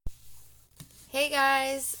Hey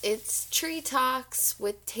guys, it's Tree Talks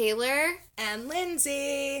with Taylor. And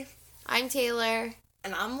Lindsay. I'm Taylor.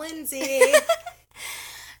 And I'm Lindsay.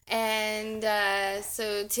 And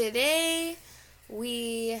so today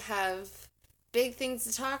we have big things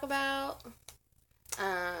to talk about.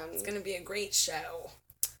 It's going to be a great show.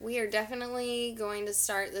 We are definitely going to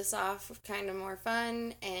start this off kind of more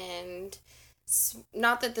fun, and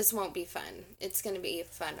not that this won't be fun. It's going to be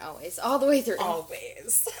fun always, all the way through.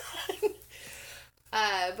 Always.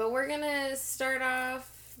 But we're going to start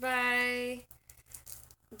off by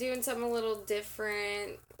doing something a little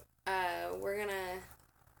different. We're going to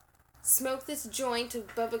smoke this joint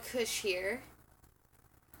of Bubba Kush here.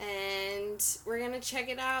 And we're going to check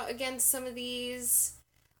it out against some of these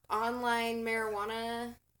online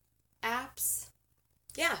marijuana apps.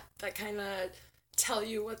 Yeah, that kind of tell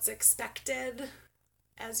you what's expected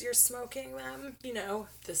as you're smoking them. You know,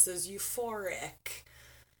 this is euphoric.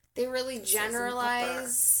 They really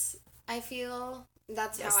generalize, I feel.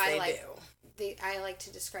 That's yes, how I they like do. I like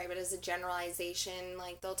to describe it as a generalization.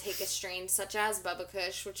 Like, they'll take a strain such as Bubba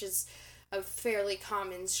Kush, which is a fairly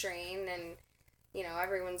common strain, and, you know,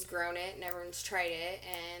 everyone's grown it and everyone's tried it,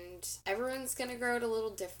 and everyone's going to grow it a little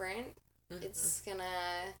different. Mm-hmm. It's going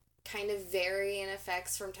to kind of vary in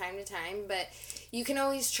effects from time to time, but you can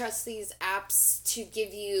always trust these apps to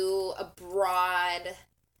give you a broad,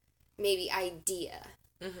 maybe, idea.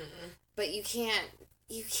 Mm-hmm. But you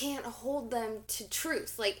can't hold them to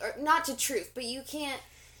truth, like, or not to truth, but you can't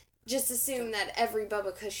just assume that every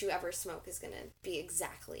Bubba Kush you ever smoke is gonna be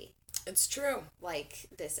exactly. It's true. Like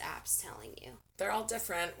this app's telling you. They're all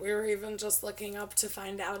different. We were even just looking up to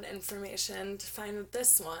find out information to find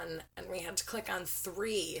this one, and we had to click on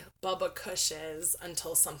 3 Bubba Kushes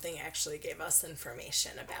until something actually gave us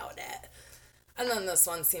information about it. And then this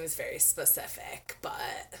one seems very specific,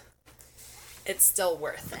 but it's still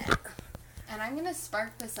worth it. And I'm going to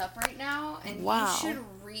spark this up right now, and wow. You should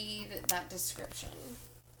read that description.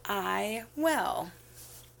 I will.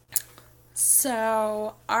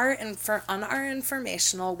 So, on our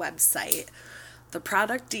informational website, the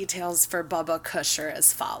product details for Bubba Kush are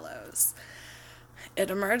as follows.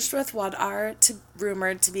 It emerged with what are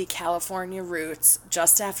rumored to be California roots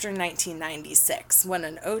just after 1996, when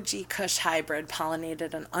an OG Kush hybrid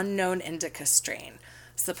pollinated an unknown indica strain.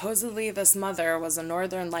 Supposedly, this mother was a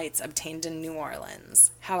Northern Lights obtained in New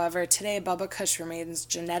Orleans. However, today, Bubba Kush remains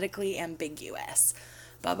genetically ambiguous.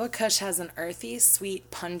 Bubba Kush has an earthy,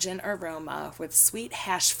 sweet, pungent aroma with sweet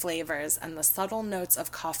hash flavors and the subtle notes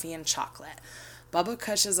of coffee and chocolate. Bubba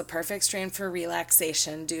Kush is a perfect strain for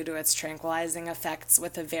relaxation due to its tranquilizing effects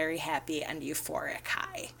with a very happy and euphoric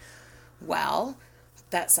high. Well,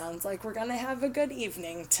 that sounds like we're going to have a good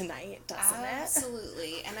evening tonight, doesn't it?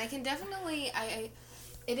 Absolutely. And I can definitely...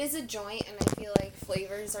 It is a joint, and I feel like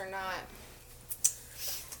flavors are not...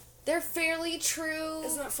 They're fairly true.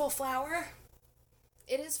 Isn't it full flower?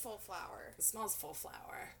 It is full flower. It smells full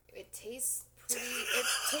flower. It tastes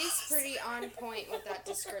pretty on point with that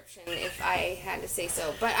description, if I had to say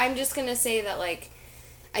so. But I'm just going to say that, like,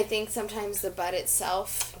 I think sometimes the bud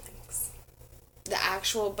itself... The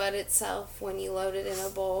actual bud itself, when you load it in a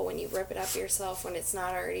bowl, when you rip it up yourself, when it's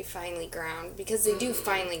not already finely ground, because they do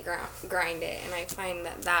finely grind it, and I find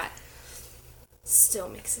that still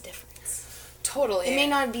makes a difference. Totally. It may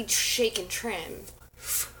not be shake and trim.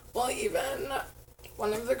 Well, even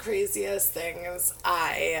one of the craziest things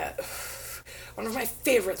one of my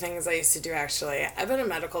favorite things I used to do, actually, I've been a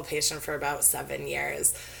medical patient for about 7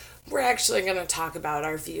 years. We're actually going to talk about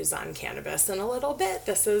our views on cannabis in a little bit.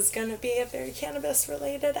 This is going to be a very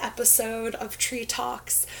cannabis-related episode of Tree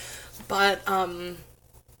Talks. But, one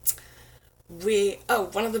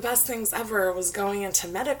of the best things ever was going into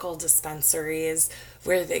medical dispensaries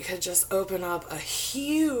where they could just open up a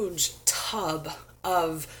huge tub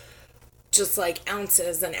of just like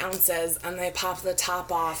ounces and ounces, and they pop the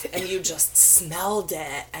top off, and you just smelled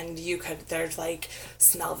it, and they're like,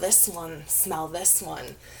 smell this one.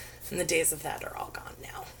 And the days of that are all gone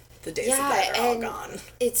now. The days of that are all gone.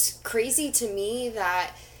 It's crazy to me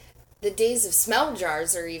that the days of smell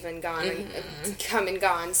jars are even gone, come and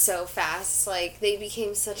gone so fast. Like, they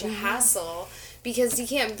became such a hassle because you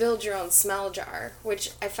can't build your own smell jar,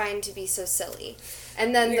 which I find to be so silly.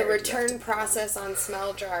 And then the return process on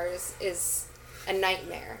smell jars is a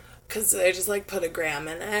nightmare. Because they just, like, put a gram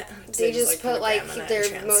in it. They just put like,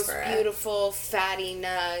 their most beautiful fatty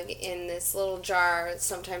nug in this little jar.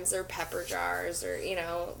 Sometimes they're pepper jars or, you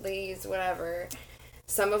know, they use whatever.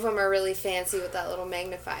 Some of them are really fancy with that little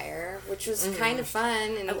magnifier, which was kind of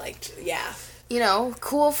fun. And I liked, yeah.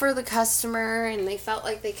 cool for the customer, and they felt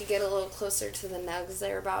like they could get a little closer to the nugs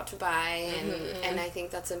they're about to buy, and I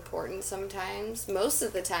think that's important sometimes, most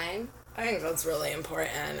of the time. I think that's really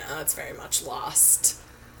important. It's very much lost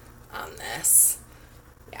on this.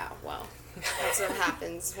 Yeah, well, that's what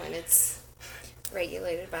happens when it's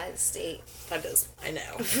regulated by the state. That is, I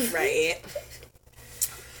know, right?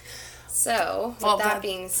 So, with that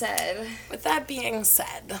being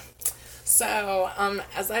said, so,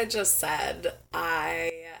 as I just said,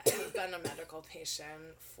 I have been a medical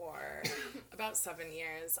patient for about 7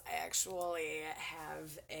 years. I actually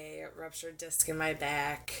have a ruptured disc in my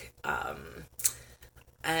back,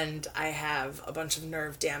 and I have a bunch of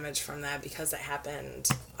nerve damage from that because it happened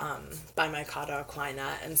by my cauda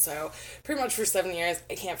equina. And so pretty much for 7 years,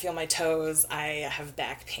 I can't feel my toes. I have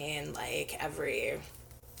back pain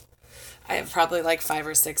I have probably 5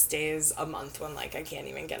 or 6 days a month when I can't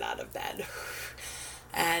even get out of bed.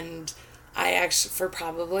 And I actually, for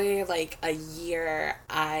probably a year,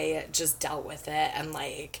 I just dealt with it. And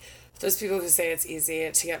those people who say it's easy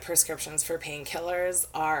to get prescriptions for painkillers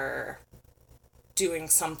are doing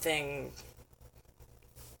something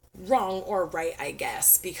wrong or right, I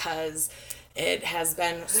guess, because it has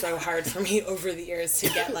been so hard for me over the years to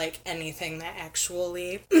get anything that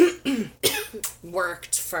actually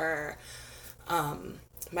worked for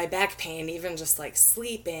my back pain, even just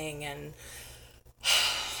sleeping and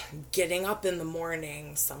getting up in the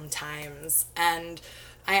morning sometimes. And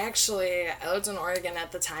I lived in Oregon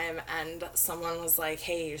at the time, and someone was like,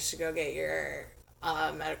 hey, you should go get your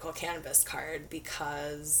medical cannabis card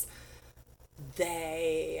because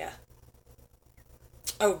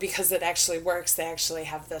because it actually works. They actually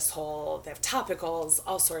have they have topicals,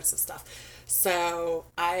 all sorts of stuff. So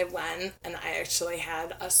I went, and I actually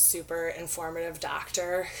had a super informative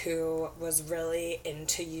doctor who was really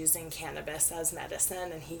into using cannabis as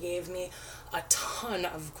medicine, and he gave me a ton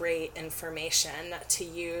of great information to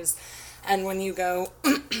use. And when you go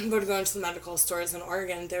into the medical stores in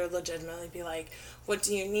Oregon, they would legitimately be like, what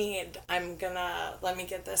do you need? Let me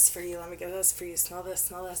get this for you, smell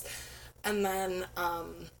this. And then,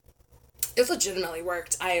 it legitimately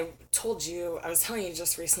worked. I was telling you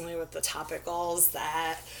just recently with the topicals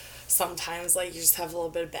that sometimes you just have a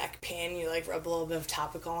little bit of back pain, you rub a little bit of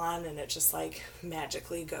topical on, and it just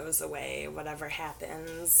magically goes away, whatever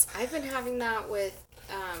happens. I've been having that with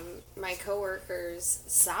my coworker's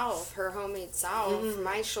salve, her homemade salve. Mm-hmm.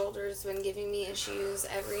 My shoulder's been giving me issues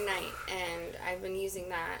every night, and I've been using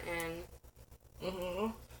that,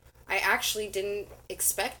 and I actually didn't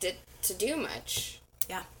expect it to do much.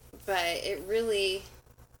 Yeah. But it really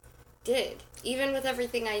did. Even with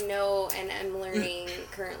everything I know and am learning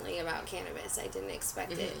currently about cannabis, I didn't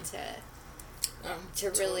expect it to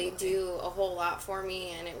really do a whole lot for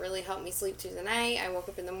me, and it really helped me sleep through the night. I woke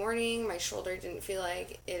up in the morning, my shoulder didn't feel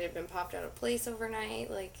like it had been popped out of place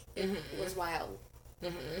overnight. It was wild.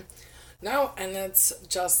 Mm-hmm. No, and it's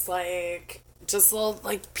just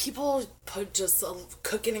people put just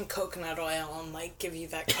cooking in coconut oil and give you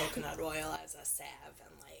that coconut oil as a salve, and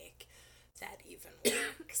that even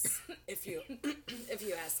works. if you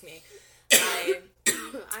ask me.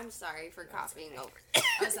 I'm sorry for coughing over.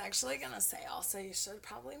 I was actually gonna say also you should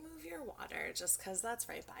probably move your water just because that's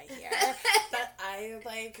right by here. But I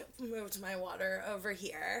moved my water over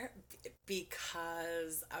here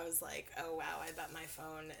because I was like, oh wow, I bet my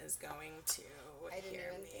phone is going to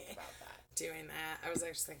hear me think about that. Doing that. I was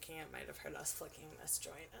actually thinking it might have heard us flicking this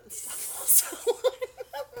joint and stuff also.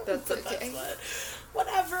 That's okay.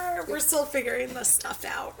 Whatever. We're still figuring this stuff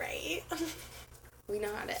out, right? We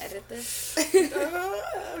know how to edit this.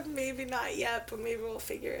 Maybe not yet, but maybe we'll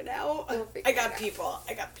figure it out. I got people.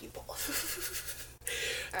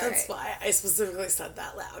 That's why I specifically said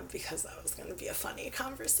that loud, because that was going to be a funny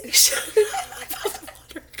conversation about the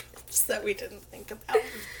water cups that we didn't think about.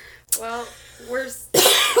 Well,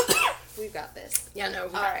 we've got this. Yeah, no,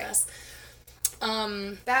 we got this.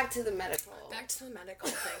 Back to the medical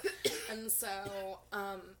thing. And so,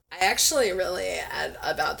 I actually really,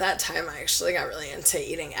 about that time, I actually got really into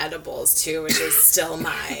eating edibles too, which is still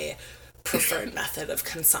my preferred method of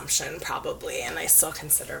consumption, probably, and I still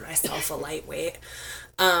consider myself a lightweight.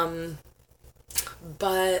 But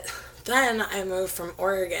then I moved from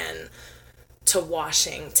Oregon to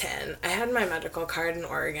Washington. I had my medical card in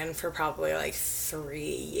Oregon for probably 3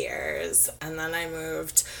 years, and then I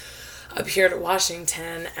moved up here to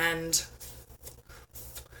Washington, and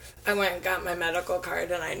I went and got my medical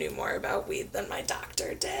card, and I knew more about weed than my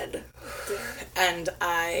doctor did. And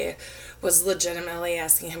I was legitimately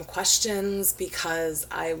asking him questions because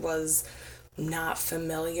I was not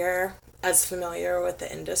familiar as familiar with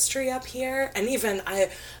the industry up here. And even I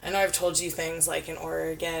know I've told you things like in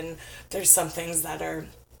Oregon, there's some things that are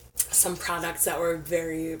some products that were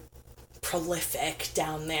very prolific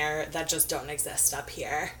down there that just don't exist up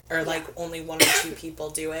here, or like only one or two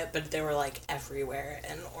people do it, but they were like everywhere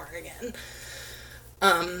in Oregon.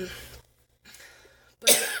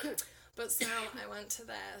 But so I went to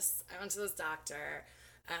this doctor,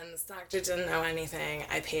 and this doctor didn't know anything.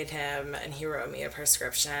 I paid him and he wrote me a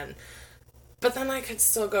prescription. But then I could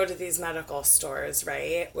still go to these medical stores,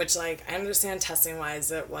 right? Which, like, I understand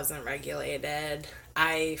testing-wise it wasn't regulated.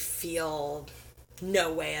 I feel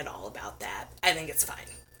no way at all about that. I think it's fine.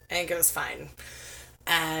 I think it was fine.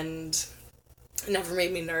 And it never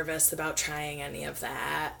made me nervous about trying any of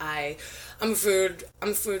that. I'm a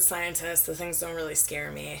food scientist. The things don't really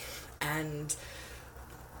scare me.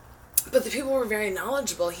 But the people were very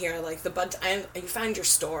knowledgeable here. Like you find your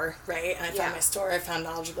store, right? And I found my store. I found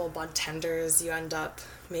knowledgeable bud tenders. You end up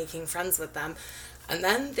making friends with them. And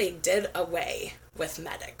then they did away with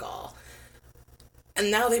medical. And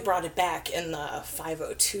now they brought it back in the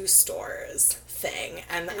 502 stores thing.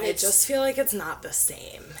 And I just feel like it's not the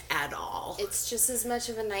same at all. It's just as much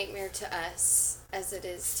of a nightmare to us as it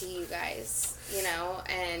is to you guys, you know?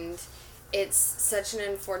 And it's such an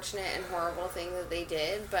unfortunate and horrible thing that they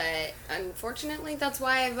did, but unfortunately that's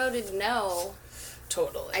why I voted no.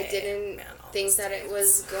 Totally. I didn't think that it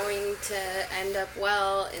was going to end up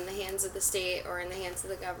well in the hands of the state or in the hands of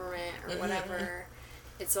the government or whatever.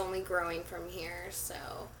 It's only growing from here, so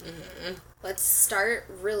let's start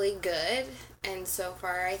really good. And so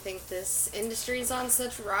far, I think this industry's on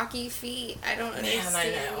such rocky feet. I don't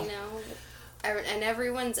understand, you know. And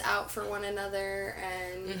everyone's out for one another,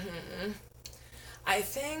 and I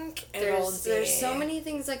think there's so many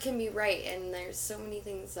things that can be right, and there's so many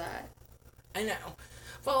things that I know.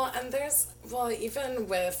 Well, and even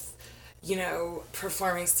with, you know,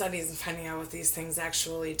 performing studies and finding out what these things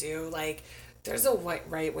actually do, like, there's a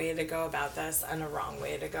right way to go about this and a wrong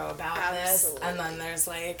way to go about this, and then there's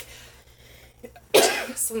like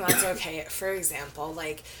so that's okay. For example,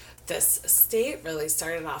 like, this state really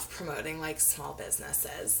started off promoting like small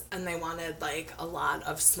businesses, and they wanted like a lot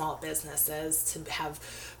of small businesses to have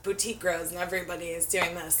boutique grows, and everybody is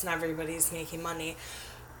doing this and everybody's making money.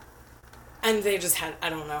 And they just had, I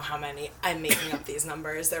don't know how many, I'm making up these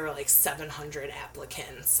numbers, there were like 700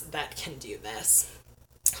 applicants that can do this.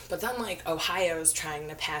 But then like Ohio's trying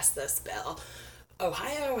to pass this bill.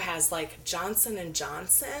 Ohio has like Johnson &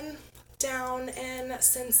 Johnson down in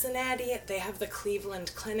Cincinnati. They have the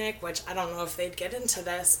Cleveland Clinic, which I don't know if they'd get into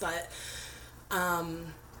this, but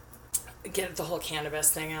get the whole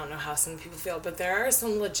cannabis thing. I don't know how some people feel, but there are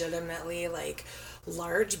some legitimately like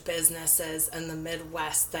large businesses in the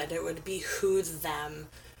Midwest that it would behoove them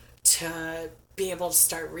to be able to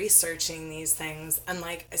start researching these things. And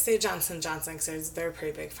like, I say Johnson & Johnson because they're a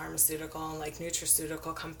pretty big pharmaceutical and like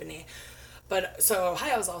nutraceutical company. But so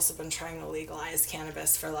Ohio's also been trying to legalize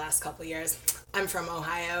cannabis for the last couple of years. I'm from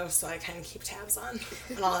Ohio, so I kind of keep tabs on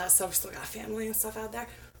and all that stuff. Still got family and stuff out there.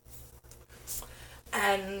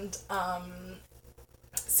 And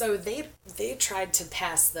so they tried to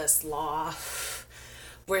pass this law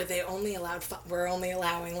where they were only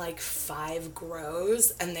allowing like 5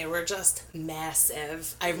 grows, and they were just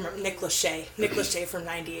massive. I remember Nick Lachey from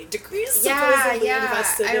 98 Degrees supposedly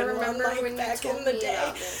invested in one like back in the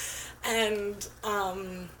day. And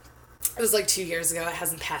it was like 2 years ago. It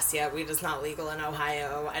hasn't passed yet. Weed is not legal in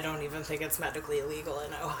Ohio. I don't even think it's medically illegal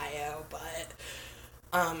in Ohio, but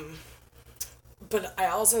I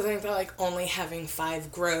also think that like only having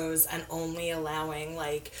 5 grows and only allowing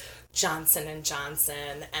like Johnson &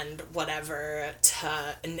 Johnson and whatever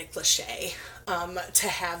to Nick Lachey to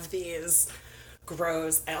have these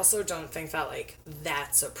grows, I also don't think that like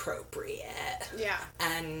that's appropriate. Yeah.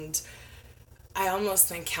 And I almost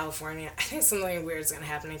think California, I think something weird is going to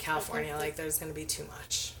happen in California, like there's going to be too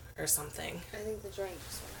much or something. I think the joint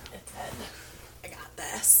just went out. It did. I got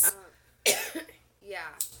this. Yeah.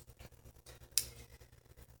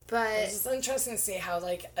 But it's just interesting to see how,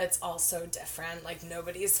 like, it's all so different. Like,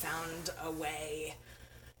 nobody's found a way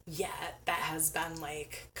yet that has been,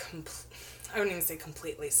 like, I wouldn't even say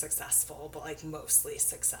completely successful, but, like, mostly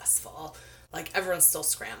successful. Like, everyone's still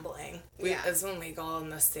scrambling. It's been legal in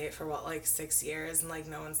the state for, 6 years, and, like,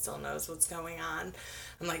 no one still knows what's going on.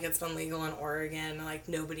 And, like, it's been legal in Oregon, and, like,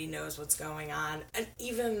 nobody knows what's going on. And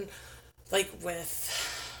even, like,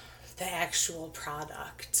 with the actual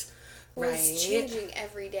product... Well, it's changing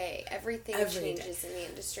every day. Everything changes in the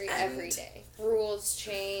industry every day. Rules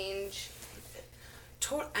change.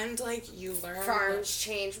 And, like, you learn... Farms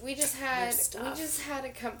change. We just had a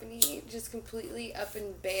company just completely up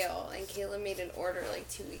and bail, and Kayla made an order, like,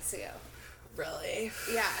 2 weeks ago. Really?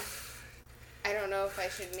 Yeah. I don't know if I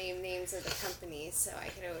should name names of the companies, so I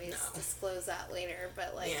could always disclose that later,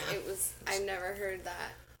 but, like, it was... I've never heard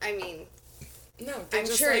that. I mean... No, I'm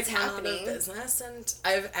just, sure like, it's happening. Business, and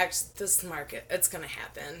I've actually... This market, it's gonna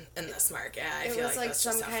happen in this market. I feel like that's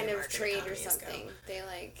some just how kind free of market trade or economies something. go.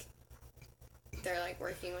 They're, like,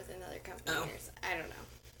 working with another company or something. I don't know.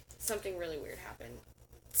 Something really weird happened.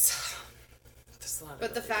 There's a lot of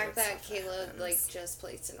But the really fact weird that stuff Kayla, happens. like, just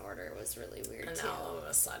placed an order was really weird, and too. now all of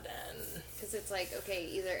a sudden... Because it's like, okay,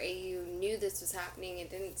 either A, you knew this was happening and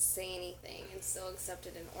didn't say anything and still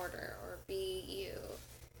accepted an order, or B, you...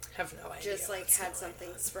 have no idea. Just, like, had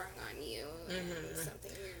something sprung on you and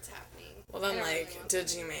something weird's happening. Well, then, like,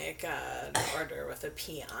 did you make an order with a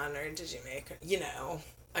P on, or did you make, you know,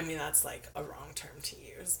 I mean, that's, like, a wrong term to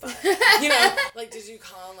use, but, you know, like, did you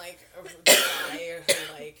call, like, a guy who,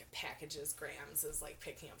 like, packages grams is, like,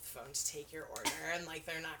 picking up the phone to take your order, and, like,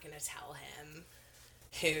 they're not going to tell him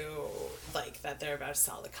who, like, that they're about to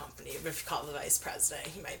sell the company, but if you call the vice president,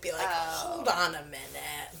 he might be like, hold on a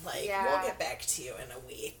minute, like, we'll get back to you in a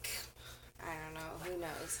week. I don't know. Who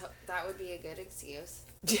knows? That would be a good excuse.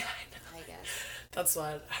 Yeah, I know. I guess. That's what, I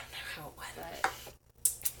don't know how it went. But,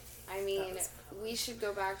 I mean, we should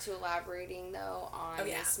go back to elaborating, though, on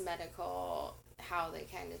this medical, how they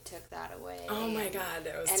kind of took that away. Oh my God,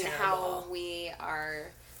 it was terrible. And how we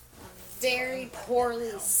are very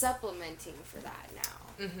poorly supplementing for that now.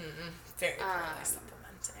 Very poorly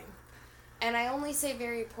supplementing. And I only say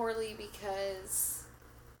very poorly because,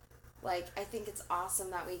 like, I think it's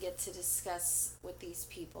awesome that we get to discuss with these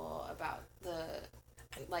people about the,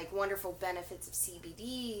 like, wonderful benefits of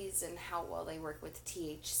CBDs and how well they work with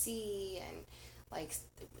THC, and, like,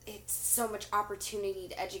 it's so much opportunity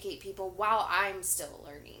to educate people while I'm still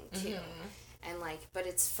learning, too. And, like, but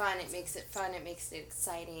it's fun. It makes it fun. It makes it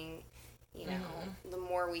exciting. You know, the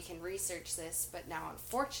more we can research this. But now,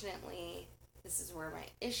 unfortunately, this is where my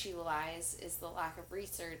issue lies, is the lack of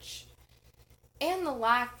research and the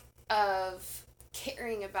lack of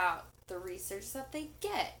caring about the research that they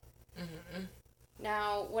get.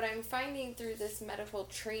 Now, what I'm finding through this medical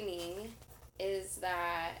training is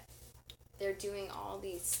that they're doing all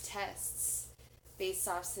these tests based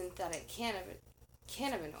off synthetic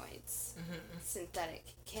cannabinoids.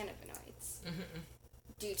 Synthetic cannabinoids.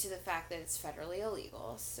 Due to the fact that it's federally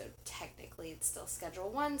illegal, so technically it's still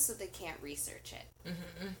Schedule 1, so they can't research it.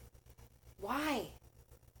 Why?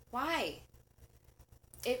 Why?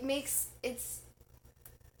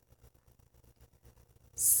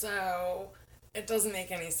 So, it doesn't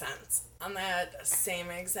make any sense. On that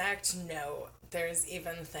same exact note, there's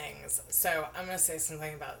even things. So, I'm going to say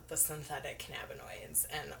something about the synthetic cannabinoids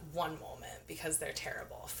in one moment, because they're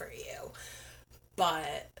terrible for you.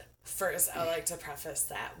 But first, I like to preface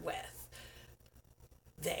that with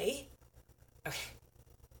okay,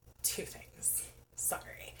 two things.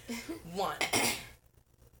 Sorry. One,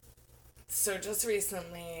 so just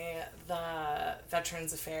recently, the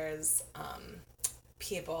Veterans Affairs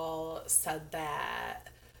people said that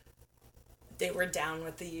they were down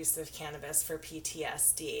with the use of cannabis for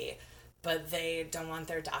PTSD, but they don't want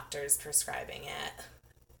their doctors prescribing it.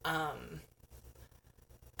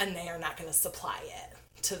 And they are not going to supply it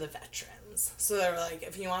to the veterans. So they were like,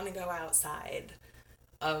 if you want to go outside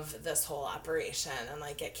of this whole operation and,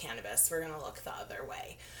 like, get cannabis, we're going to look the other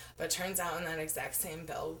way. But it turns out in that exact same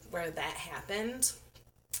bill where that happened,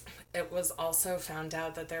 it was also found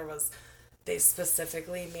out that they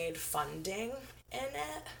specifically made funding in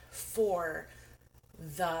it for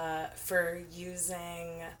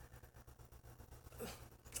using,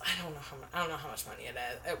 I don't know how much money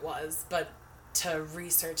it was, but to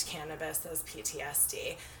research cannabis as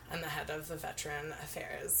PTSD. And the head of the Veteran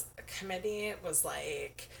Affairs Committee was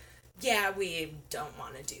like, yeah, we don't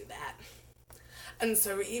want to do that. And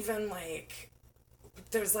so even, like,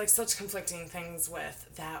 there's, like, such conflicting things with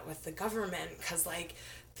the government, because, like,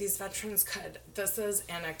 these veterans this is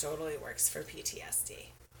anecdotally works for PTSD.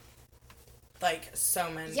 Like, so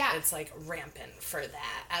many, it's, like, rampant for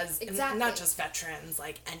that. Not just veterans,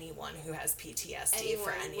 like, anyone who has PTSD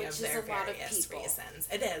for any of their various reasons.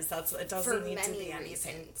 It is. It doesn't need to be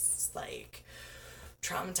anything, like,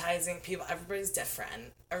 traumatizing people. Everybody's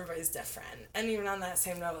different. And even on that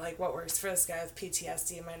same note, like, what works for this guy with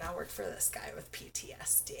PTSD might not work for this guy with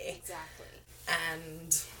PTSD. Exactly.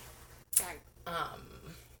 And, so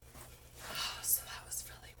that was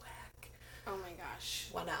really whack. Oh my gosh. gosh.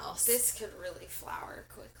 What else? This could really flower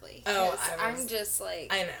quickly. Oh, I'm just like...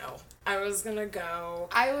 I know. I was gonna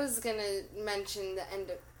mention the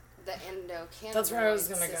endocannabinoid That's where I was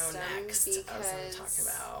gonna system go next. because... I was gonna talk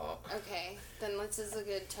about... Okay, then this is a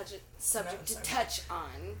good subject to touch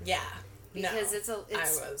on. Yeah. Because it's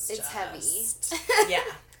heavy. Yeah,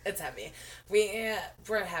 it's heavy. We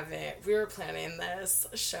were planning this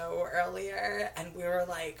show earlier, and we were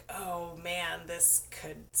like, oh man,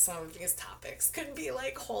 some of these topics could be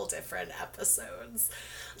like whole different episodes.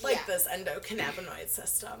 Like this endocannabinoid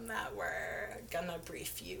system that we're gonna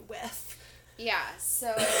brief you with. Yeah,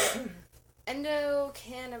 so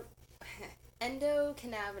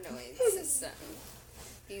endocannabinoid system.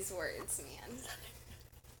 These words, man.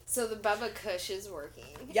 So the Bubba Kush is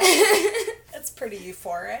working. Yeah, it's pretty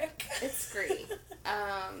euphoric. It's great.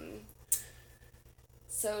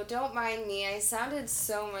 So don't mind me. I sounded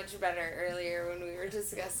so much better earlier when we were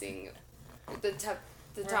discussing the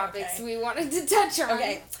topics we wanted to touch on.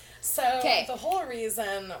 Okay, so the whole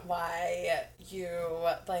reason why you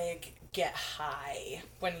get high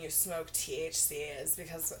when you smoke THC is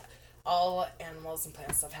because all animals and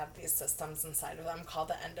plants have these systems inside of them called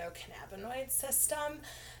the endocannabinoid system.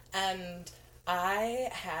 And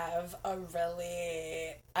I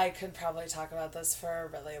could probably talk about this for a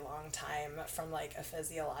really long time from like a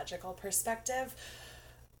physiological perspective.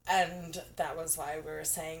 And that was why we were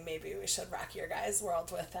saying maybe we should rock your guys'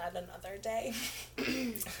 world with that another day.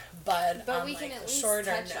 But we can at least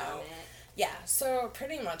touch on it. Yeah, so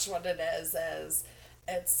pretty much what it is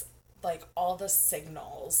it's like all the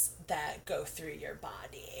signals that go through your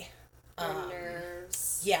body.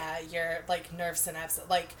 Nerves. Yeah, your like nerve synapses.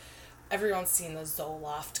 Like everyone's seen the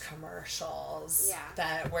Zoloft commercials.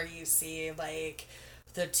 Yeah. Where you see like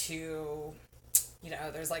the two,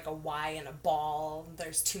 there's like a Y and a ball.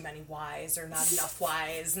 There's too many Ys or not enough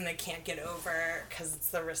Ys, and they can't get over because it's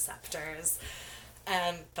the receptors.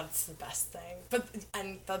 And that's the best thing.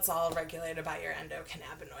 And that's all regulated by your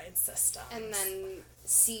endocannabinoid system. And then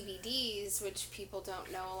CBDs, which people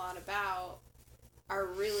don't know a lot about, are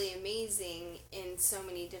really amazing in so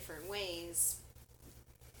many different ways.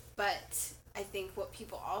 But I think what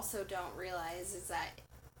people also don't realize is that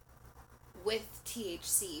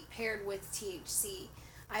paired with THC,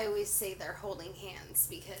 I always say they're holding hands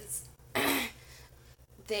because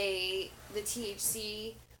the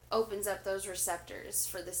THC opens up those receptors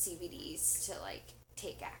for the CBDs to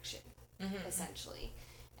take action, essentially,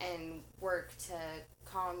 and work to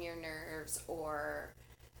calm your nerves or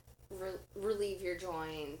relieve your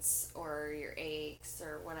joints or your aches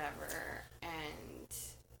or whatever. And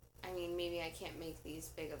I mean, maybe I can't make these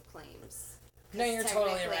big of claims. No, you're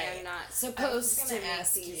totally right. I'm not supposed to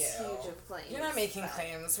make these huge of claims. You're not making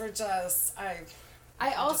claims. We're just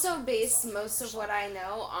I also base most of what I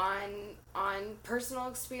know on personal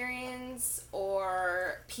experience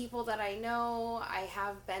or people that I know. I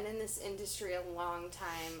have been in this industry a long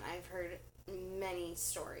time. I've heard many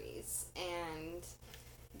stories, and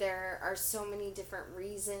there are so many different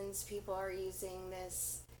reasons people are using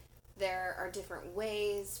this. There are different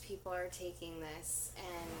ways people are taking this,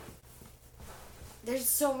 and there's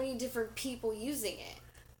so many different people using it.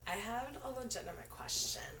 I have a legitimate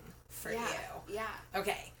question for you. Yeah.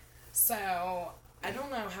 Okay, so I don't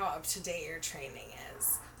know how up to date your training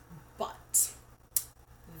is, but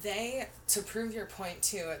to prove your point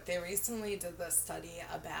too, they recently did this study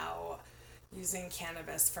about using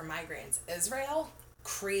cannabis for migraines. Israel,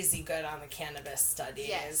 crazy good on the cannabis studies.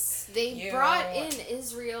 Yes, they brought in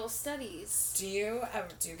Israel studies. Do you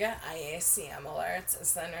get IACM alerts?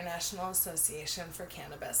 It's the International Association for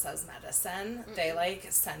Cannabis as Medicine. Mm-mm. They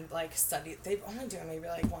send study. They only do it maybe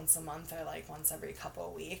once a month or once every couple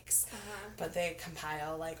of weeks. But they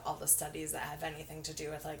compile all the studies that have anything to do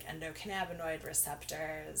with endocannabinoid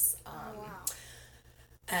receptors. Wow.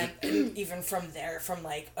 And even from there,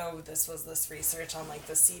 this was this research on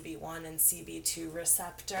the CB1 and CB2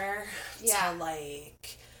 receptor. Yeah.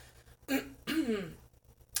 To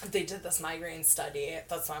they did this migraine study.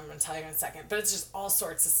 That's what I'm going to tell you in a second. But it's just all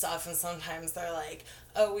sorts of stuff. And sometimes they're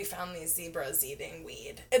oh, we found these zebras eating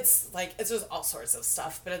weed. It's just all sorts of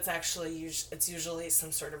stuff. But it's actually, it's usually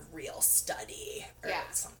some sort of real study or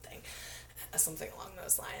something along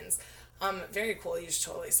those lines. Very cool. You should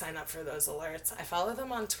totally sign up for those alerts. I follow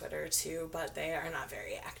them on Twitter too, but they are not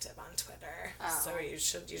very active on Twitter. Oh. So you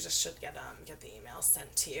just should get the emails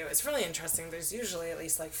sent to you. It's really interesting. There's usually at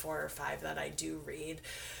least 4 or 5 that I do read.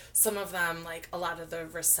 Some of them, a lot of the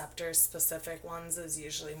receptor specific ones, is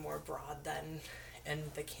usually more broad than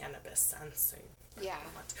in the cannabis sense. Yeah.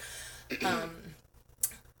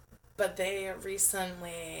 But they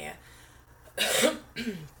recently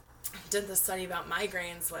did the study about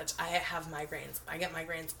migraines, which I have migraines. I get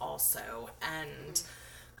migraines also, and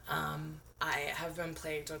I have been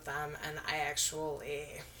plagued with them, and I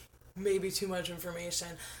actually, maybe too much information,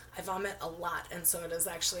 I vomit a lot, and so it is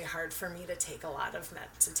actually hard for me to take a lot of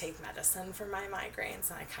take medicine for my migraines,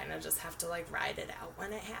 and I kind of just have to like ride it out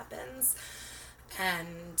when it happens.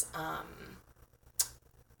 And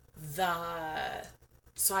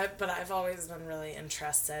but I've always been really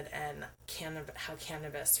interested in how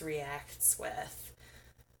cannabis reacts with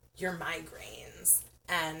your migraines.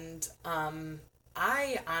 And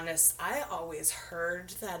I always heard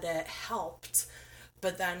that it helped,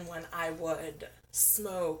 but then when I would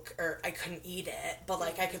smoke, or I couldn't eat it, but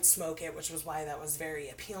like I could smoke it, which was why that was very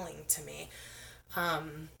appealing to me.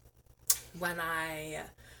 When I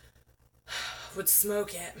would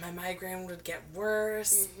smoke it, my migraine would get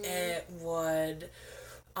worse. It would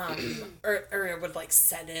or it would like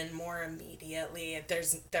set in more immediately.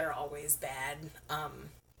 They're always bad.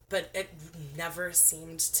 But it never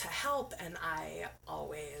seemed to help, and I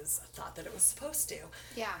always thought that it was supposed to.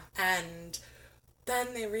 Yeah. And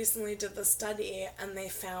then they recently did the study, and they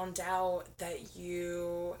found out that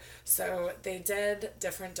so they did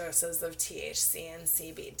different doses of THC and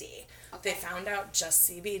CBD. Okay. They found out just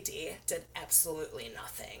CBD did absolutely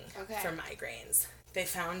nothing for migraines. They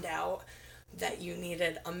found out that you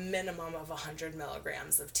needed a minimum of 100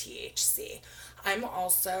 milligrams of THC.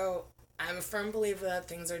 I'm a firm believer that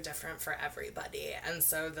things are different for everybody, and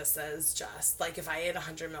so this is just, like, if I ate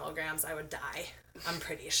 100 milligrams, I would die, I'm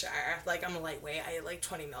pretty sure. Like, I'm a lightweight, I ate like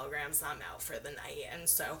 20 milligrams, I'm out for the night, and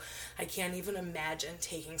so I can't even imagine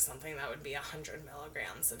taking something that would be 100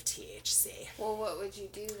 milligrams of THC. Well, what would you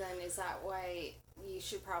do then? Is that why you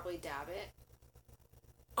should probably dab it?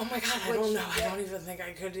 Oh my god, I don't know. I don't even think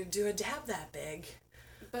I could do a dab that big.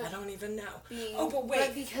 But I don't even know. But wait.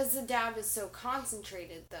 But because the dab is so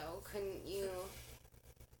concentrated, though, couldn't you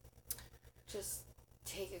just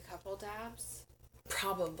take a couple dabs?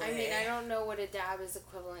 Probably. I mean, I don't know what a dab is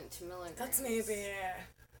equivalent to milligrams.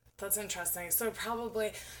 That's interesting. So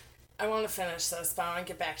probably, I want to finish this, but I want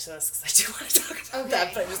to get back to this because I do want to talk about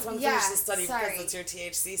that. But I just want to finish the study because it's your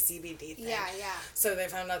THC CBD thing. Yeah. So they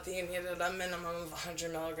found out that you needed a minimum of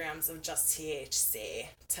 100 milligrams of just THC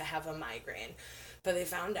to have a migraine. But they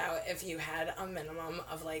found out if you had a minimum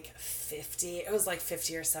of like 50, it was like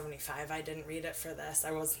 50 or 75. I didn't read it for this.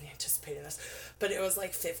 I wasn't anticipating this. But it was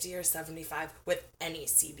like 50 or 75 with any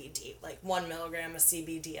CBD. Like 1 milligram of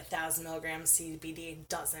CBD, 1,000 milligrams of CBD,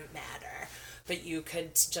 doesn't matter. But you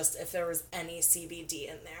could just, if there was any CBD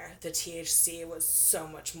in there, the THC was so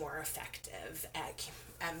much more effective at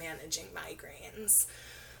managing migraines.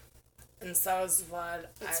 And so is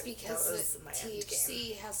what it's because the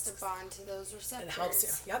THC has to bond to those receptors. It helps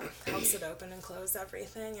you. Yep. Helps it open and close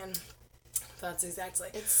everything, and that's exactly.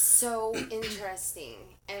 It's so interesting,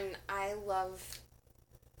 and I love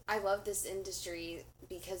this industry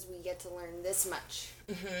because we get to learn this much.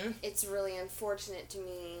 Mm-hmm. It's really unfortunate to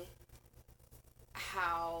me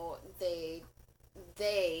how they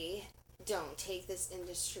don't take this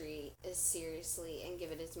industry as seriously and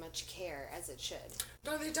give it as much care as it should.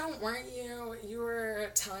 No, they don't, weren't you? You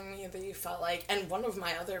were telling me that you felt like, and one of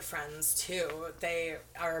my other friends too, they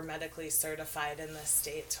are medically certified in this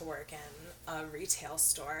state to work in a retail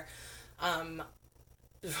store.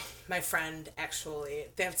 My friend, actually,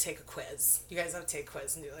 they have to take a quiz. You guys have to take a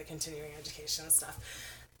quiz and do like continuing education and stuff.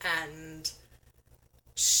 And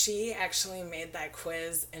she actually made that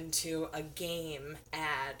quiz into a game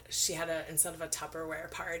instead of a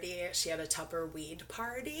Tupperware party, she had a Tupper weed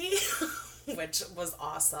party, which was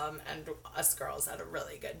awesome, and us girls had a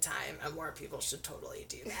really good time, and more people should totally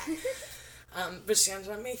do that. But she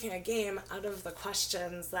ended up making a game out of the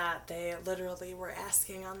questions that they literally were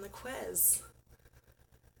asking on the quiz.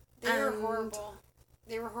 They were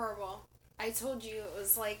horrible. I told you it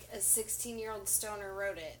was like a 16-year-old stoner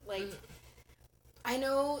wrote it. Like, I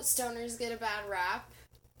know stoners get a bad rap,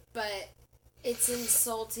 but it's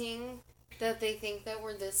insulting that they think that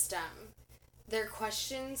we're this dumb. Their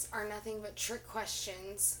questions are nothing but trick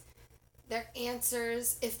questions. Their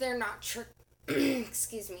answers, if they're not trick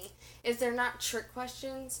if they're not trick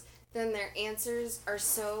questions, then their answers are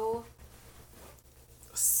so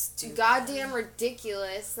stupid, goddamn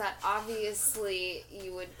ridiculous that obviously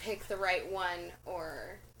you would pick the right one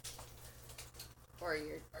or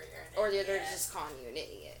they're just calling you an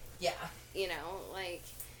idiot. Yeah. You know, like,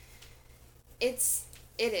 it's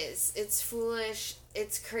foolish,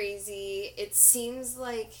 it's crazy, it seems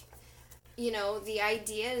like, you know, the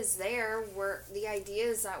idea is there, the idea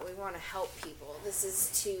is that we want to help people. This is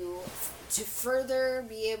to further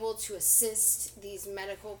be able to assist these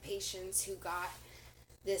medical patients who got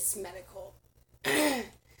this medical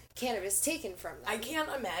cannabis taken from them. I can't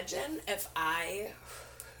imagine if I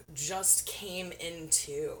just came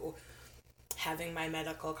into having my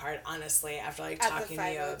medical card, honestly, after like talking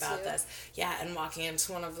to you about this. Yeah, and walking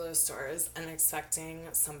into one of those stores and expecting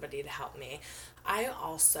somebody to help me. I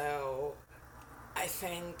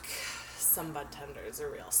think some bud tenders are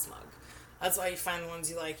real smug. That's why you find the ones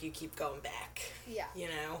you like, you keep going back. Yeah. You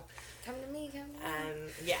know? Come to me, come to me. And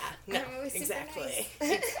yeah, no, exactly. Nice.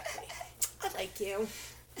 Exactly. I like you.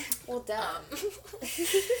 Well done.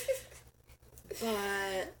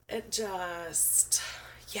 But it just,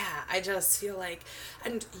 yeah, I just feel like,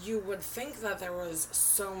 and you would think that there was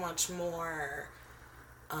so much more,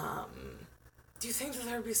 do you think that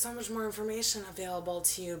there would be so much more information available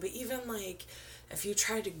to you? But even like, if you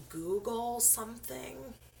try to Google something,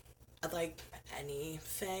 like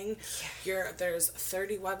anything, there's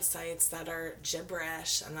 30 websites that are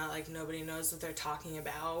gibberish and that like nobody knows what they're talking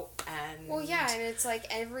about. And well, yeah, and it's like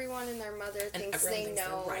everyone and their mother thinks they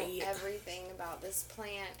know everything about this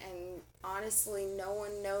plant, and honestly no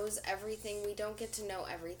one knows everything. We don't get to know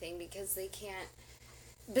everything because they can't.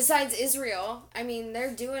 Besides Israel, I mean,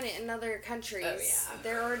 they're doing it in other countries. Oh, yeah.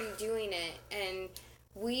 They're already doing it, and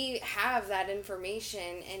we have that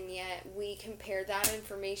information, and yet we compare that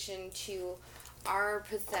information to our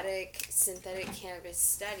pathetic synthetic cannabis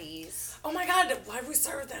studies. Oh my god, why did we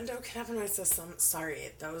start with the endocannabinoid system?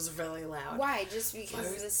 Sorry, that was really loud. Why? Just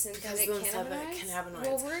because of the synthetic cannabinoids?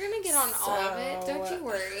 Well, we're going to get on all of it. Don't you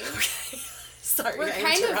worry. Okay. Sorry, we're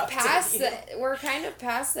kind of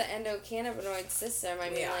past the endocannabinoid system. I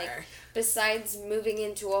mean, like, besides moving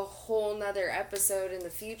into a whole nother episode in the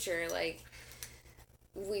future, like,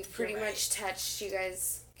 we've pretty much touched. You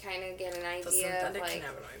guys kind of get an idea of like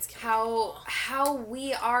how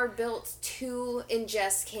we are built to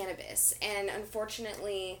ingest cannabis, and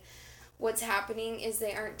unfortunately, what's happening is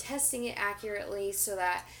they aren't testing it accurately, so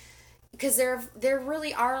that. Because there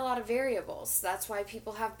really are a lot of variables. That's why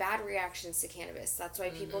people have bad reactions to cannabis. That's why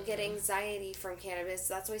people get anxiety from cannabis.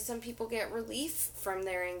 That's why some people get relief from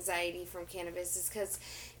their anxiety from cannabis. Is because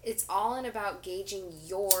it's all in about gauging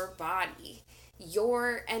your body,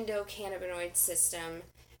 your endocannabinoid system,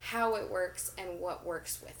 how it works, and what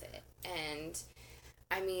works with it. And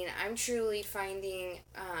I mean, I'm truly finding,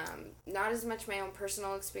 not as much my own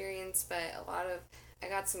personal experience, but I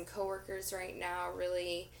got some coworkers right now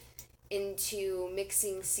really into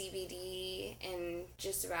mixing CBD and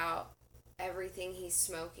just about everything he's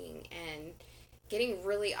smoking and getting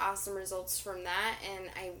really awesome results from that. And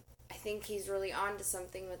I think he's really on to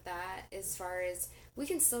something with that, as far as we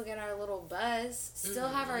can still get our little buzz, still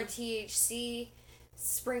have our THC,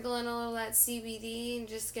 sprinkle in a little of that CBD, and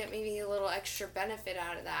just get maybe a little extra benefit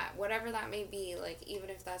out of that, whatever that may be. Like, even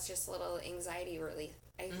if that's just a little anxiety relief,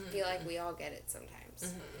 I feel like we all get it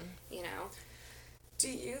sometimes, you know?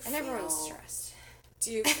 And everyone's stressed.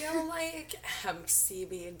 Do you feel like hemp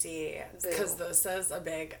CBD, because this is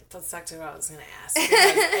that's actually what I was going to ask,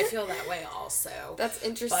 because I feel that way also. That's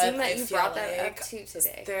interesting that you brought that up too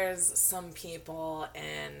today. There's some people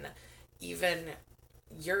in even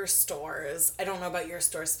your stores, I don't know about your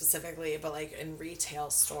store specifically, but like in retail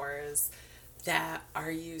stores that are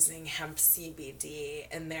using hemp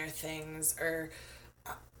CBD in their things, or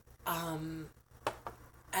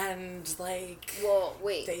and like, well,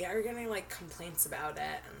 wait, they are getting like complaints about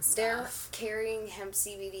it and stuff. They're carrying hemp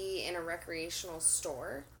CBD in a recreational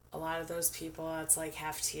store. A lot of those people, it's like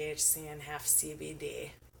half THC and half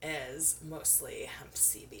CBD, is mostly hemp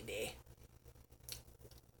CBD.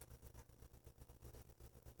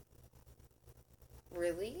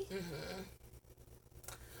 Really?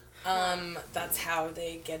 That's how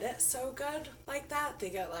they get it so good like that. They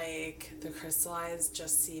get like the crystallized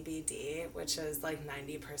just CBD, which is like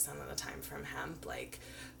 90% of the time from hemp. Like,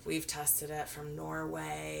 we've tested it from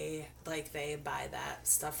Norway. Like, they buy that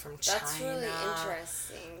stuff from China. That's really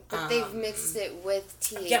interesting. But they've mixed it with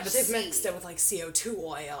THC. Yeah, but they've mixed it with like CO2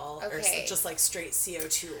 oil, or just like straight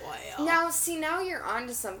CO2 oil. Now you're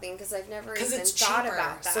onto something, because I've never even thought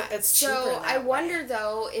about that. So it's cheaper. So I wonder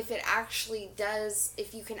though if it actually does,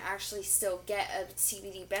 if you can actually still get a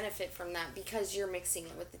CBD benefit from that because you're mixing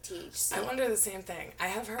it with the THC. I wonder the same thing. I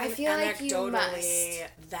have heard anecdotally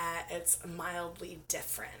that it's mildly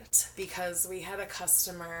different, because we had a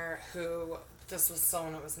customer who, this was so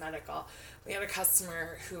when it was medical, we had a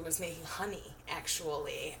customer who was making honey,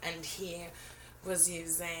 actually, and he was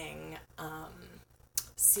using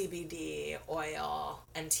CBD oil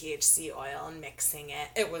and THC oil and mixing it.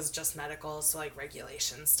 It was just medical, so like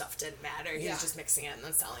regulation stuff didn't matter. He was just mixing it and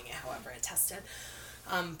then selling it however it tested.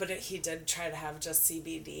 But he did try to have just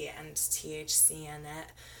CBD and THC in it.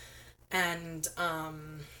 And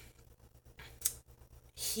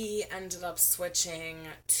he ended up switching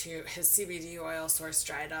to his CBD oil source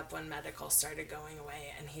dried up when medical started going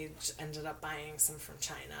away, and he ended up buying some from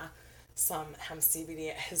China, some hemp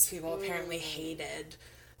CBD. His people apparently hated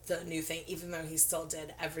the new thing, even though he still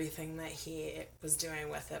did everything that he was doing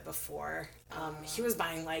with it before. He was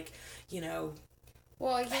buying, like, you know,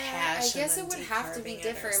 well, yeah, hash I guess and it then would have to be decarving it or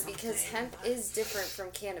different because something, hemp but- is different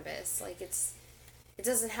from cannabis. Like, it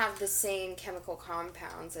doesn't have the same chemical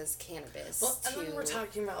compounds as cannabis. Well, and then we're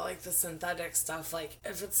talking about, like, the synthetic stuff. Like,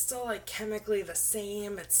 if it's still, like, chemically the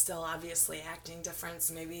same, it's still obviously acting different.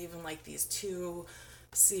 So maybe even, like, these two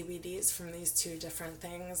CBDs from these two different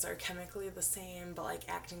things are chemically the same, but, like,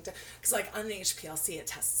 acting because, like, on the HPLC, it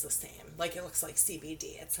tests the same. Like, it looks like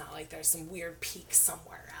CBD. It's not like there's some weird peak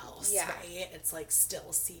somewhere else, Yeah. right? It's, like,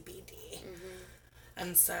 still CBD.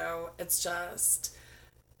 And so it's just...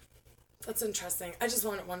 That's interesting. I just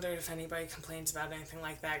wondered if anybody complains about anything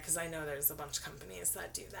like that, because I know there's a bunch of companies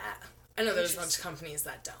that do that. I know there's a bunch of companies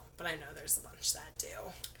that don't, but I know there's a bunch that do.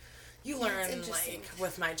 You learn, like,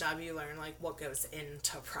 with my job, you learn, like, what goes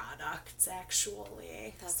into products,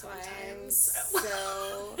 actually. That's why I'm sometimes.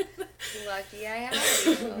 so lucky I have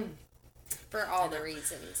you. For all the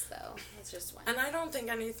reasons, though. That's just one. And I don't think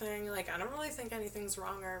anything, like, I don't really think anything's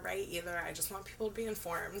wrong or right either. I just want people to be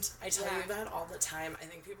informed. I tell you that all the time. I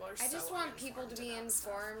think people are so I just want people to be about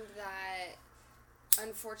informed that,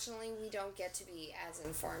 unfortunately, we don't get to be as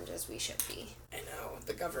informed as we should be. I know.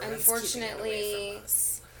 The government's keeping it away from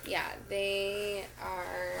us. Yeah, they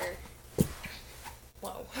are...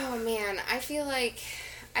 Whoa. Oh, man. I feel like...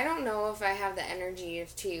 I don't know if I have the energy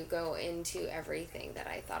to go into everything that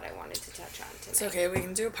I thought I wanted to touch on tonight. It's okay. We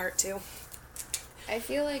can do a part 2. I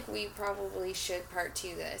feel like we probably should part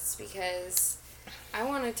 2 this because I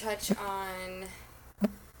want to touch on...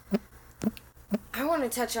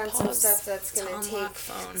 some stuff that's going to take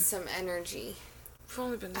some energy We've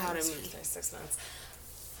only been doing out of this me. for 6 months.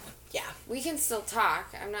 Yeah. We can still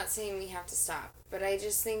talk. I'm not saying we have to stop. But I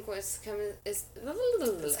just think what's coming is...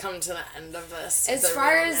 Let's come to the end of this. As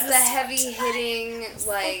far as the heavy-hitting,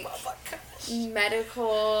 like,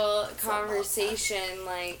 medical conversation,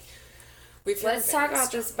 like... Let's talk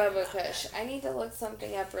about this Bubba Kush. I need to look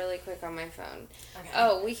something up really quick on my phone. Okay.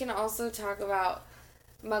 Oh, we can also talk about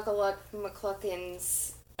Muckaluck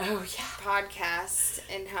McCluckin's podcast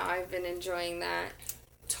and how I've been enjoying that.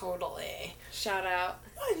 Totally. Shout out.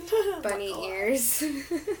 Bunny ears.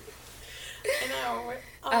 I know.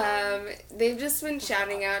 They've just been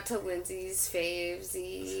shouting out to Lindsay's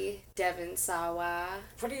faves, Devin Sawa.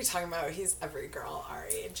 What are you talking about? He's every girl our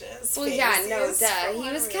age's. Well, yeah, no, duh.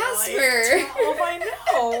 He was Casper. Oh, I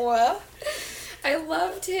know. I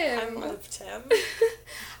loved him. I loved him.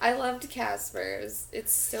 I loved Casper.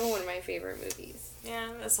 It's still one of my favorite movies. Yeah,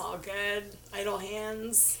 it's all good. Idle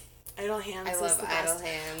Hands. Idle Hands I is love the best. Idle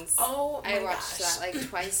Hands. Oh my I watched gosh. that like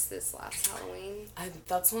twice this last Halloween.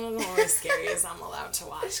 That's one of the only scaries I'm allowed to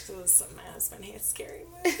watch because my husband hates scary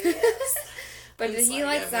movies. But I'm he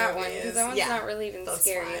likes that one because that one's Yeah, not really even that's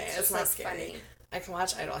scary. fine. It's just not like scary. funny. I can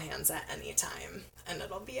watch Idle Hands at any time and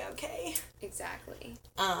it'll be okay. Exactly.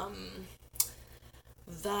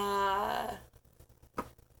 The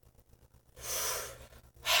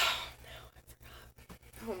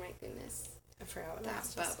Oh my goodness. I forgot what That I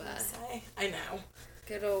was just Bubba. gonna say. I know.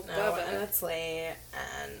 Good old No, Bubba. and it's late,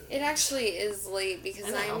 and It actually is late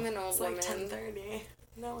because I know. I'm an old it's woman. like 10:30.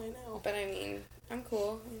 No, I know. But I mean, I'm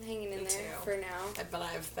cool. I'm hanging in Me there too. for now. But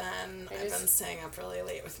I've been staying up really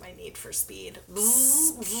late with my Need for Speed.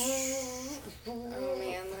 Oh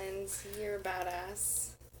man, Linz, you're a badass.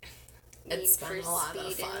 It's been a lot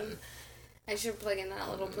of fun. I should plug in that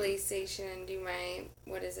little PlayStation and do my,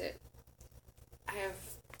 what is it? I have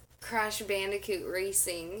Crash Bandicoot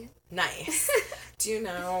Racing. Nice. Do you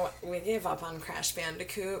know, we gave up on Crash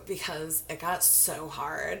Bandicoot because it got so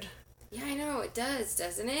hard. Yeah, I know, it does,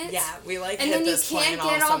 doesn't it? Yeah, we like and hit then you this point can't and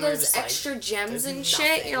get all all of a sudden we're those just like, extra gems there's and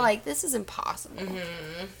shit. nothing. You're like, this is impossible.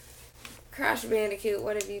 Mm-hmm. Crash Bandicoot,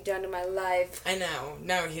 what have you done to my life? I know.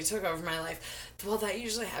 No, he took over my life. Well, that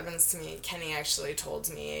usually happens to me. Kenny actually told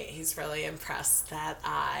me he's really impressed that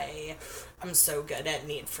I'm so good at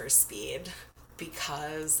Need for Speed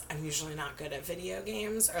because I'm usually not good at video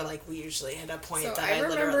games, or like we usually hit a point So that I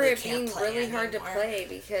remember literally it can't being play really hard to anymore. play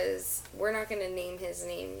because we're not going to name his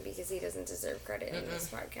name because he doesn't deserve credit in this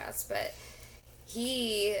podcast, but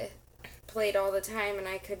he played all the time and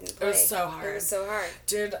I couldn't play. It was so hard. It was so hard.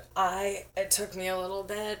 Dude, it took me a little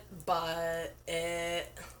bit, but it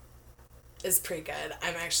is pretty good.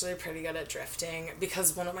 I'm actually pretty good at drifting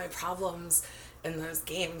because one of my problems in those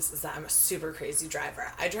games is that I'm a super crazy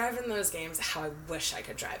driver. I drive in those games how I wish I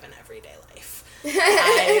could drive in everyday life.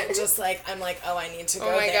 I'm like, oh, I need to go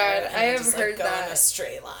there. Oh my God, and I have just, heard like, go in a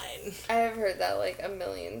straight line. I have heard that like a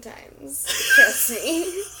million times. Trust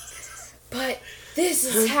me. But this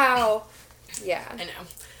is how. Yeah. I know.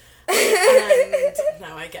 And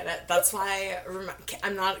no, I get it. That's why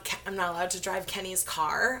I'm not allowed to drive Kenny's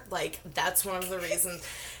car. Like, that's one of the reasons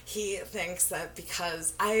he thinks that,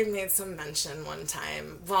 because I made some mention one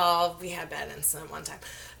time. Well, we had a bad incident one time.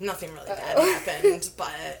 Nothing really bad happened,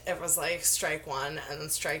 but it was like strike one, and then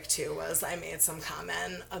strike two was I made some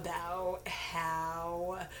comment about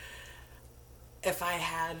how if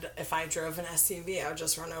I drove an SUV, I would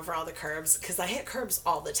just run over all the curbs, because I hit curbs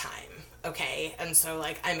all the time, okay? And so,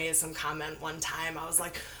 like, I made some comment one time. I was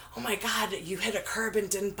like, oh my God, you hit a curb and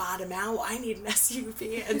didn't bottom out. I need an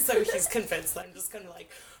SUV. And so he's convinced that I'm just going to, like,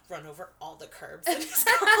 run over all the curbs in his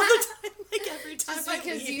car all the time. Like, every time I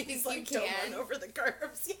leave, he's like, don't run over the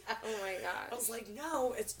curbs. Yeah. Oh my God. I was like,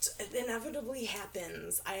 no, it inevitably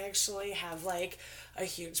happens. I actually have, like, a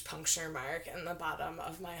huge puncture mark in the bottom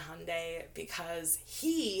of my Hyundai because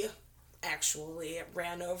he actually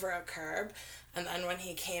ran over a curb, and then when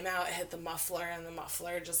he came out, it hit the muffler, and the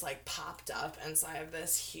muffler just, like, popped up, and so I have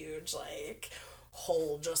this huge, like,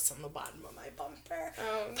 hole just on the bottom of my bumper.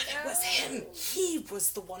 Oh, but no. It was him. He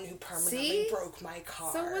was the one who permanently broke my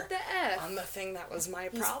car. So what the F? On the thing that was my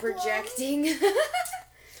problem. He's projecting.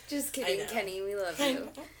 Just kidding, Kenny. We love you.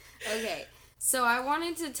 Okay, so I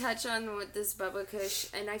wanted to touch on what this Bubba Kush,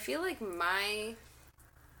 and I feel like my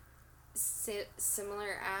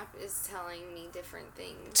similar app is telling me different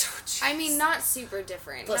things. Oh, I mean, not super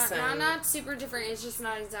different. Listen, not super different. It's just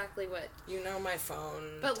not exactly what... You know my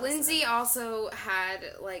phone. But Lindsay also had,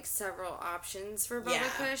 like, several options for Bubba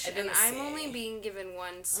Kush, and I'm only being given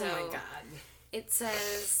one, so... Oh, my God. It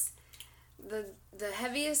says... The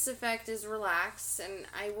heaviest effect is relaxed, and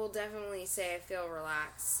I will definitely say I feel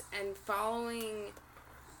relaxed. And following...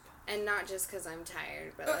 And not just because I'm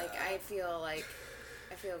tired, but, like, I feel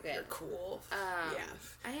good. You're cool. Yeah.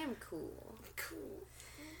 I am cool. Cool.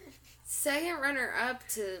 Second runner-up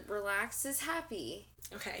to relax is happy.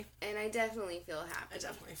 Okay. And I definitely feel happy. I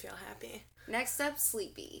definitely feel happy. Next up,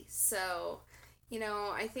 sleepy. So,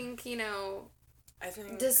 I think,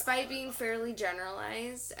 despite being fairly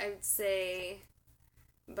generalized, I would say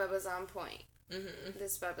Bubba's on point. Mm-hmm.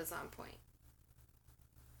 This Bubba's on point.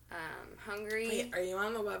 Hungry. Wait, are you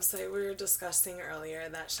on the website we were discussing earlier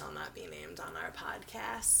that shall not be named on our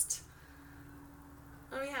podcast?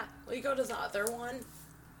 Oh, yeah. Will you go to the other one?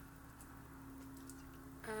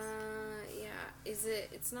 Yeah. Is it...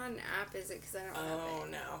 It's not an app, is it? Because I don't have it. Oh,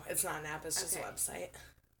 no. It's not an app. It's just a website.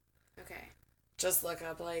 Okay. Just look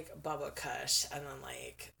up, like, Bubba Kush and then,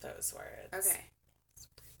 like, those words. Okay.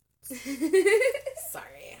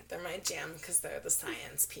 Sorry. They're my jam because they're the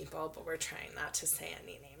science people, but we're trying not to say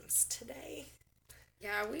any names today.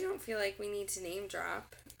 Yeah, we don't feel like we need to name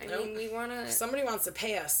drop. I mean, we want to... If somebody wants to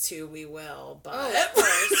pay us to, we will, but... Oh, of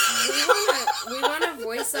course. we want to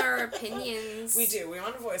voice our opinions. We do. We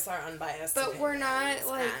want to voice our unbiased opinions. But we're not,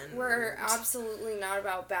 we're absolutely not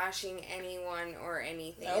about bashing anyone or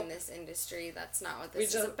anything in this industry. That's not what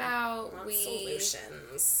this is about. We want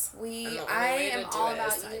solutions. I am all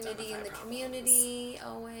about unity in the community,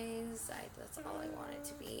 always. That's all I want it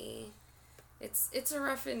to be. It's a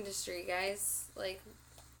rough industry, guys. Like...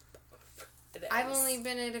 I've only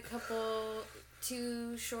been at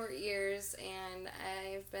 2 short years, and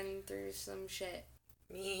I've been through some shit.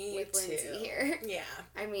 Me with too. Lindsay here. Yeah.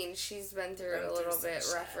 I mean, she's been through a little bit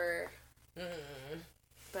rougher.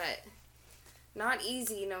 But not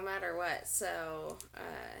easy no matter what. So,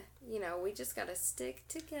 we just gotta stick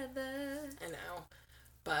together. I know.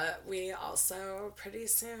 But we also pretty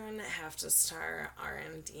soon have to start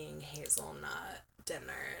R&D'ing hazelnut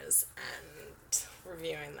dinners and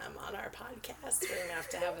reviewing them on our podcast. We're going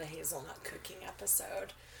to have a hazelnut cooking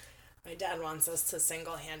episode. My dad wants us to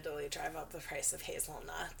single-handedly drive up the price of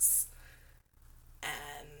hazelnuts,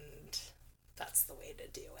 and that's the way to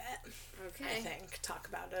do it. Okay. I think. Talk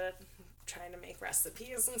about it, trying to make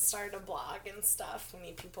recipes and start a blog and stuff. We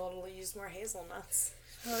need people to use more hazelnuts.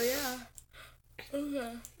 Oh, yeah.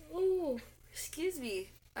 Okay. Ooh, excuse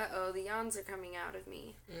me. Uh-oh, the yawns are coming out of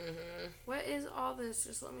me. Mm-hmm. What is all this?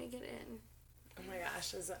 Just let me get in. Oh my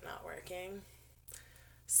gosh, is it not working?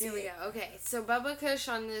 Here we go. Okay, so Bubba Kush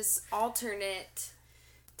on this alternate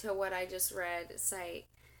to what I just read site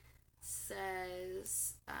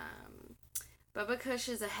says, Bubba Kush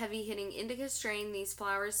is a heavy-hitting indica strain. These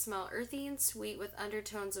flowers smell earthy and sweet with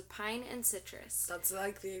undertones of pine and citrus. That's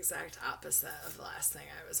like the exact opposite of the last thing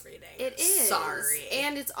I was reading. It is. Sorry.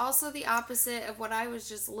 And it's also the opposite of what I was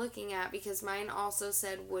just looking at, because mine also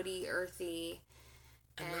said woody, earthy,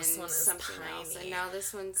 and this one is something piney. else. And now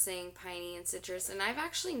this one's saying piney and citrus. And I've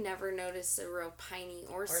actually never noticed a real piney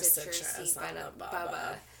or citrusy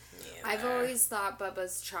Bubba. I've always thought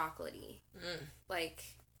Bubba's chocolatey. Like...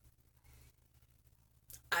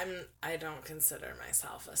 I don't consider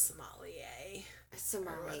myself a sommelier.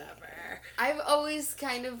 Or whatever. I've always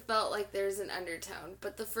kind of felt like there's an undertone,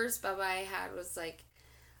 but the first Bubba I had was like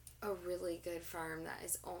a really good farm that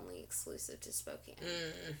is only exclusive to Spokane.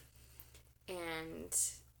 And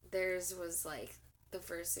theirs was like the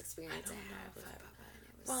first experience I had with Bubba, and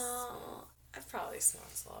it was well, I've probably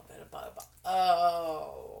smoked a little bit of Bubba.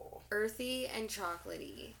 Oh. Earthy and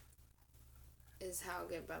chocolatey is how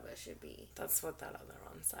good Bubba should be. That's what that other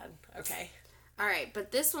one said. Okay. Alright,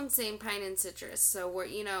 but this one's saying pine and citrus, so we're,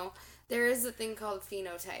 there is a thing called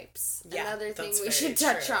phenotypes. Yeah, another thing we should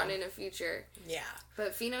touch true. on in a future. Yeah.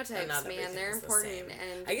 But phenotypes, man, they're important.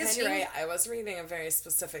 And I guess you're right. I was reading a very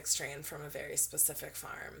specific strain from a very specific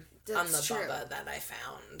farm on the Bubba that I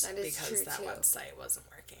found. That is because that too. Website wasn't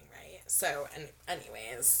working right. So,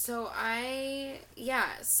 anyways. So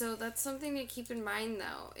so that's something to keep in mind,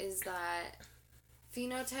 though, is that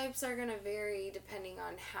phenotypes are going to vary depending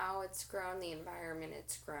on how it's grown, the environment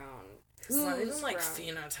it's grown, It's not even like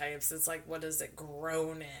phenotypes. It's like, what is it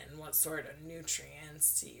grown in? What sort of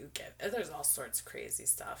nutrients do you get? There's all sorts of crazy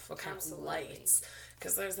stuff. What kind of lights?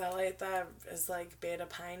 Because there's that light that is like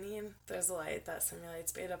beta-pinene. There's a light that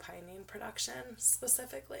simulates beta-pinene production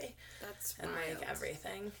specifically. That's and wild. like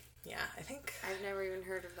everything. Yeah, I think. I've never even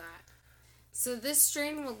heard of that. So this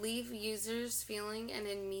strain will leave users feeling an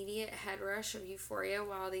immediate head rush of euphoria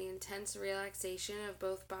while the intense relaxation of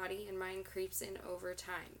both body and mind creeps in over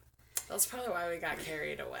time. That's probably why we got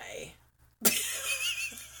carried away.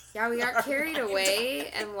 Yeah, we got carried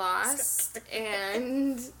away and lost,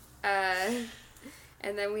 and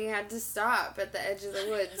then we had to stop at the edge of the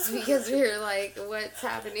woods because we were like, what's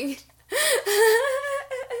happening?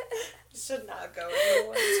 Should not go in the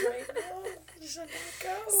woods right now. Should not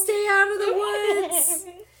go. Stay out of the woods.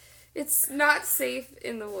 It's not safe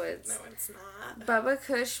in the woods. No, it's not. Bubba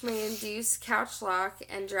Kush may induce couch lock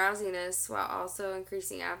and drowsiness while also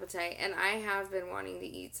increasing appetite. And I have been wanting to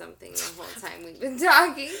eat something the whole time we've been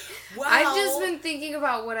talking. Well, I've just been thinking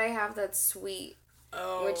about what I have that's sweet,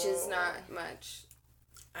 oh, which is not much.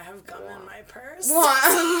 I have gum in my purse.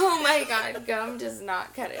 Oh my god, gum does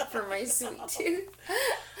not cut it for my sweet tooth.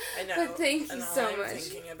 I know. But thank you so much. All I'm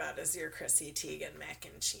thinking about is your Chrissy Teigen mac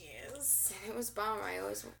and cheese. And it was bomb. I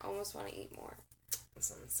almost want to eat more. That's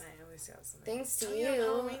what I'm saying. I always got something. Thanks to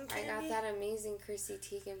you, I got that amazing Chrissy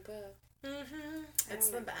Teigen book. Mm-hmm.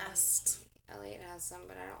 It's the best. Elliot has some,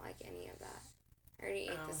 but I don't like any of that. I already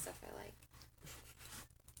ate the stuff I like.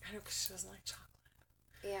 I know, because she doesn't like chocolate.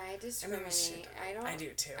 Yeah, I discriminate. I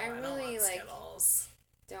do too. I really don't want like. Skittles.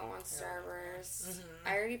 Don't want Starburst.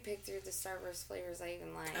 I already picked through the Starburst flavors I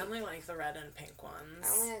even like. I only like the red and pink ones. I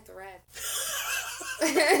only like the red.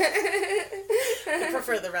 I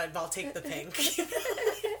prefer the red, but I'll take the pink.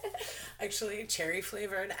 Actually, cherry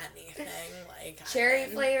flavored anything. Cherry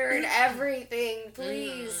flavored everything,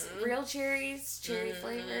 please. Real cherries, cherry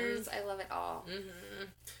flavors. I love it all.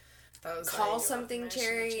 Call something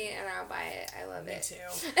cherry and I'll buy it. I love it. Me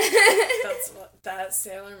too. That's what that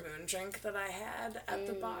Sailor Moon drink that I had at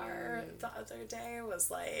the bar the other day was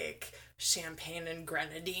like champagne and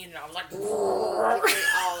grenadine, and I was like,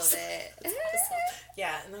 all of it.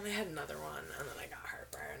 Yeah, and then I had another one, and then I got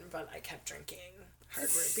heartburn, but I kept drinking hard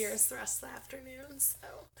root beers the rest of the afternoon.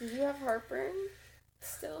 So did you have heartburn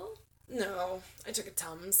still? No, I took a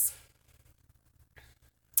Tums.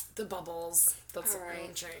 The bubbles. That's what I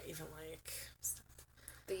don't even like.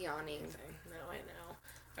 The yawning. No, I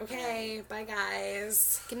know. Okay, bye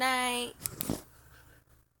guys. Good night.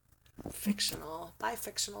 Fictional. Bye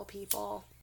fictional people.